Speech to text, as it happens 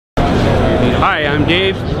Hi, I'm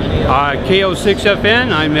Dave,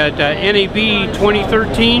 KO6FN. I'm at NAB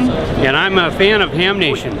 2013, and I'm a fan of Ham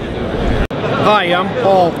Nation. Hi, I'm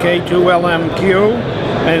Paul, K2LMQ,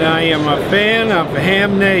 and I am a fan of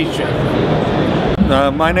Ham Nation.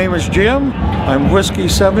 My name is Jim. I'm Whiskey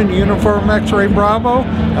 7 Uniform X-Ray Bravo,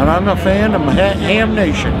 and I'm a fan of Ham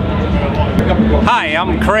Nation. Hi,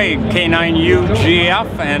 I'm Craig,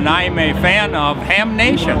 K9UGF, and I'm a fan of Ham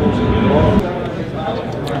Nation.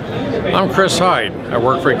 I'm Chris Hyde. I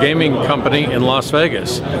work for a gaming company in Las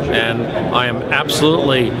Vegas, and I am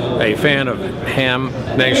absolutely a fan of Ham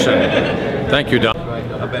Nation. Thank you, Don.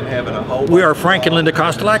 We are Frank and Linda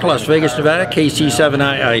Kostelak, Las Vegas, Nevada,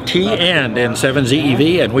 KC7IIT and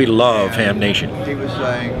N7ZEV, and we love Ham Nation.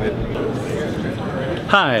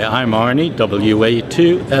 Hi, I'm Arnie,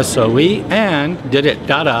 WA2SOE, and did it,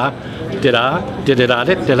 da-da, did-da,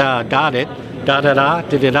 did-it-da-dit, did-da, dot-it, da-da-da,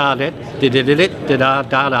 did-it-da-dit, did-it-it, did-da,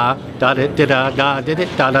 da-da, dot-it, did-da-da, did-it,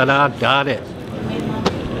 da-da-da, dot-it.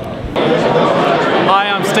 Hi,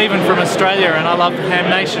 I'm Stephen from Australia, and I love Ham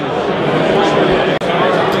Nation.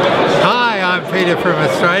 Hi, I'm Peter from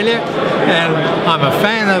Australia, and I'm a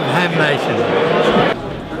fan of Ham Nation.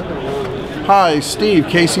 Hi, Steve,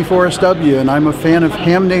 KC4SW, and I'm a fan of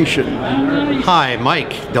Ham Nation. Hi,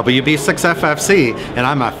 Mike, WB6FFC, and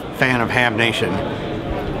I'm a fan of Ham Nation.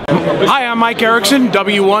 Hi, I'm Mike Erickson,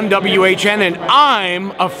 W1WHN, and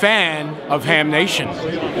I'm a fan of Ham Nation.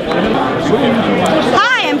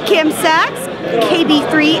 Hi, I'm Kim Sachs,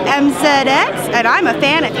 KB3MZX, and I'm a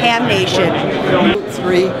fan of Ham Nation.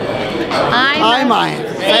 I'm a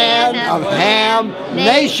fan of Ham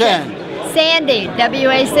Nation. Sandy,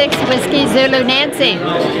 WA6 Whiskey Zulu Nancy.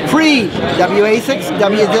 Free, WA6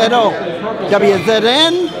 WZO.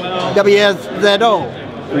 WZN, WZO.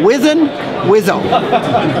 Wizen, Wizzo.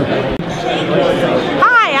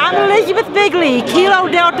 Hi, I'm Elizabeth Bigley, Kilo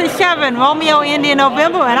Delta 7, Romeo India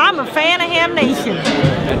November, and I'm a fan of Ham Nation.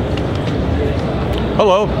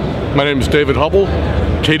 Hello, my name is David Hubble,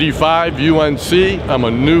 KD5 UNC. I'm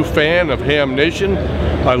a new fan of Ham Nation.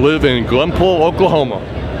 I live in Glenpool, Oklahoma.